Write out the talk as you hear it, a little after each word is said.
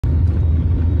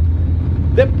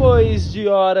Depois de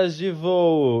horas de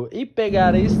voo e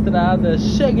pegar a estrada,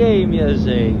 cheguei, minha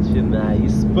gente, na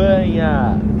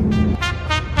Espanha.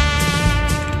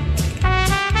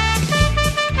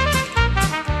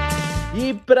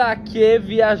 E pra que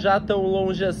viajar tão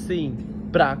longe assim?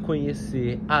 Pra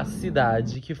conhecer a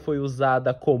cidade que foi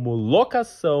usada como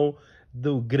locação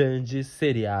do grande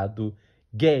seriado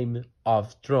Game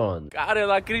of Thrones. Cara, eu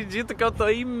não acredito que eu tô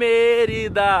em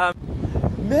Mérida.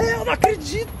 Meu, não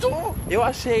acredito! Eu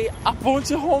achei a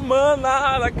ponte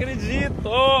romana, não acredito!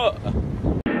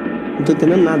 Não tô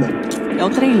entendendo nada. É o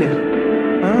trailer.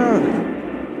 Ah,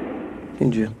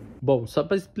 entendi. Bom, só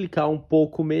para explicar um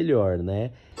pouco melhor,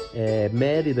 né?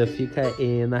 Mérida fica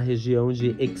na região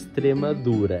de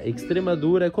Extremadura.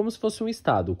 Extremadura é como se fosse um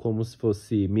estado, como se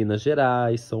fosse Minas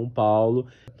Gerais, São Paulo,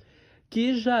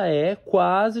 que já é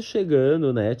quase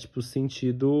chegando, né? Tipo,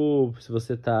 sentido, se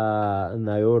você tá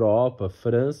na Europa,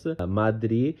 França,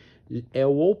 Madrid, é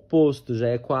o oposto, já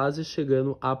é quase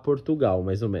chegando a Portugal,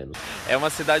 mais ou menos. É uma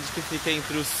cidade que fica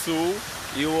entre o sul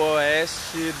e o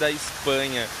oeste da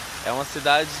Espanha. É uma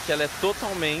cidade que ela é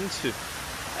totalmente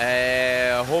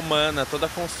romana, toda a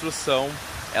construção.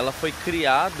 Ela foi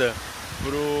criada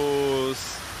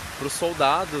pros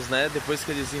soldados, né? Depois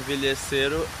que eles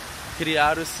envelheceram,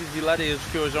 criaram esse vilarejo,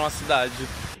 que hoje é uma cidade.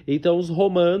 Então os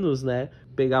romanos, né,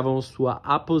 pegavam sua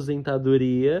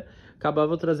aposentadoria,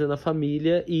 acabavam trazendo a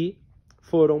família e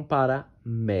foram para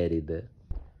Mérida.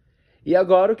 E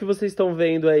agora o que vocês estão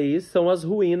vendo aí são as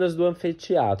ruínas do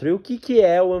anfiteatro. E o que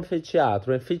é o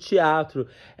anfiteatro? O anfiteatro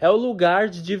é o lugar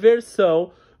de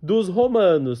diversão dos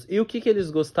romanos. E o que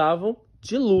eles gostavam?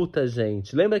 De luta,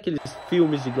 gente. Lembra aqueles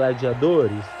filmes de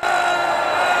gladiadores?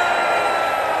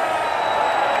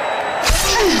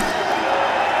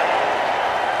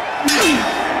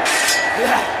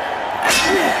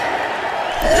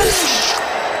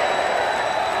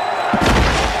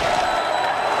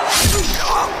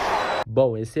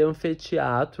 Bom, esse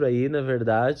anfiteatro aí, na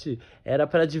verdade, era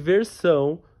para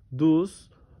diversão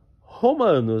dos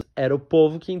romanos. Era o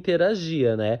povo que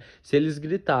interagia, né? Se eles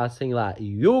gritassem lá,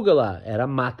 Yugala, era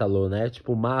mata-lo, né?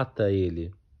 Tipo, mata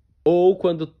ele. Ou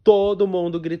quando todo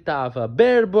mundo gritava,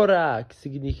 Berbora, que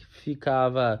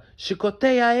significava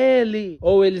chicoteia ele.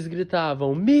 Ou eles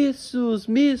gritavam, missus,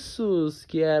 missus,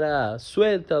 que era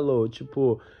suéltalo,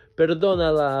 tipo, perdona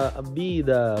a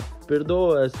vida,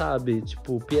 perdoa, sabe?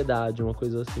 Tipo, piedade, uma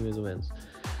coisa assim, mais ou menos.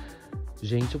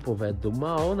 Gente, o povo é do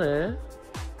mal, né?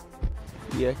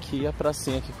 E aqui a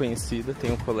pracinha aqui conhecida,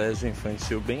 tem um colégio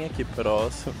infantil bem aqui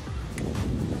próximo.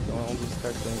 Então é um dos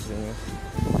cartõezinhos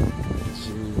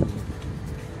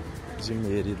de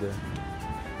Mérida.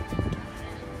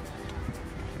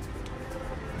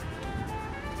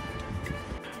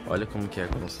 Olha como que é a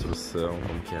construção,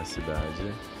 como que é a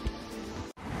cidade.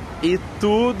 E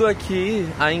tudo aqui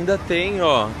ainda tem,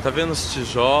 ó, tá vendo os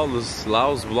tijolos lá,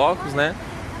 os blocos, né?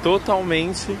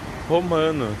 Totalmente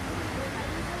romano.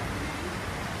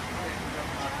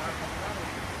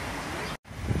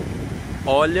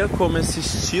 Olha como esse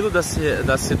estilo da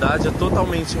cidade é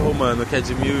totalmente romano, que é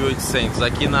de 1800.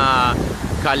 Aqui na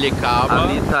Calecaba,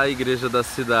 ali tá a igreja da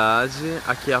cidade,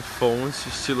 aqui a fonte,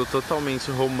 estilo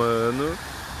totalmente romano.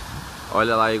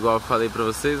 Olha lá, igual eu falei pra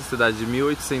vocês, a cidade de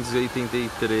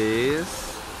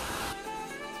 1883.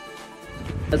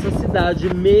 Essa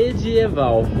cidade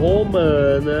medieval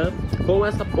romana, com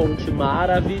essa ponte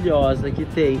maravilhosa que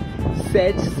tem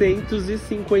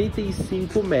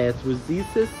 755 metros e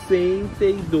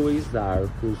 62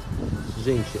 arcos.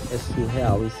 Gente, é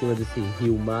surreal em cima desse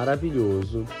rio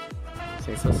maravilhoso.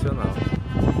 Sensacional.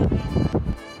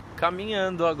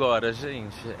 Caminhando agora,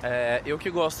 gente. Eu que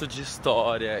gosto de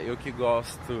história, eu que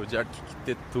gosto de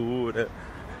arquitetura.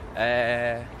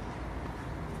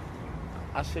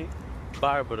 Achei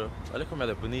bárbaro. Olha como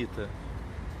ela é bonita.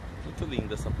 Muito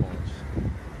linda essa ponte.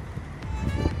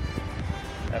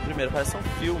 Primeiro, parece um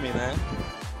filme, né?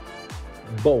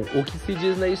 Bom, o que se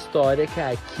diz na história é que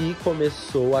aqui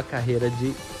começou a carreira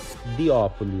de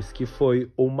Diópolis, que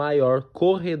foi o maior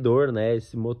corredor, né?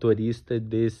 Esse motorista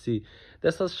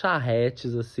dessas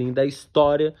charretes, assim, da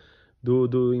história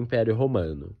do Império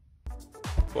Romano.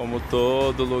 Como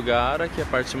todo lugar, aqui é a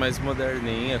parte mais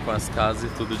moderninha, com as casas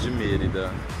e tudo de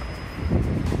Mérida.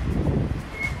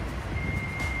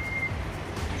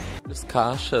 Os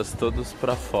caixas todos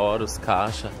pra fora, os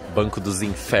caixas. Banco dos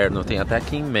Infernos, tem até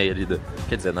aqui em Mérida.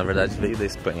 Quer dizer, na verdade veio da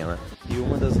Espanha, né? E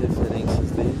uma das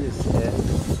referências deles é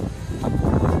a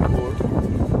cor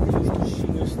e os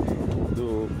bichinhos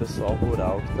do pessoal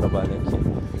rural que trabalha aqui.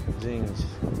 Gente,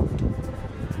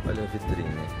 olha a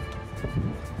vitrine.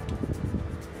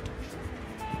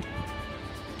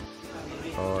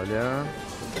 Olha,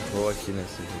 Vou aqui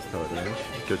nesse restaurante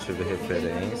que eu tive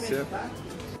referência.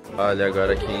 Olha,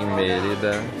 agora aqui em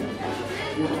Mérida,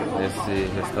 esse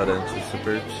restaurante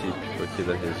super típico aqui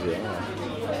da região.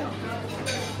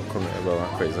 Vou comer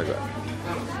alguma coisa agora.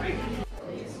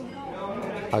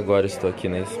 Agora estou aqui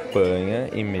na Espanha,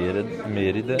 em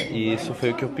Mérida, e isso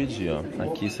foi o que eu pedi, ó.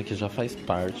 Aqui, isso aqui já faz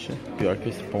parte. Pior que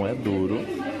esse pão é duro.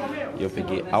 E eu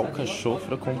peguei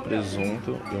alcachofra com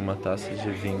presunto e uma taça de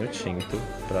vinho tinto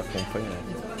para acompanhar.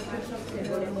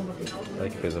 Olha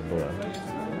que coisa boa.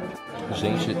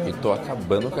 Gente, eu tô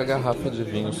acabando com a garrafa de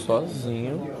vinho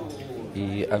sozinho.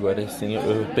 E agora sim,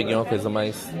 eu peguei uma coisa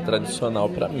mais tradicional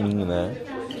pra mim, né?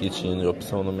 Que tinha de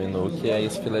opção no menu, que é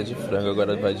esse filé de frango,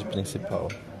 agora vai de principal.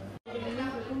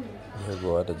 E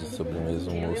agora de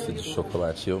sobremesa, um mousse de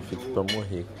chocolate, eu fico pra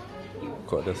morrer.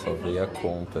 Agora só veio a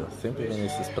conta, sempre vem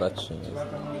nesses pratinhos.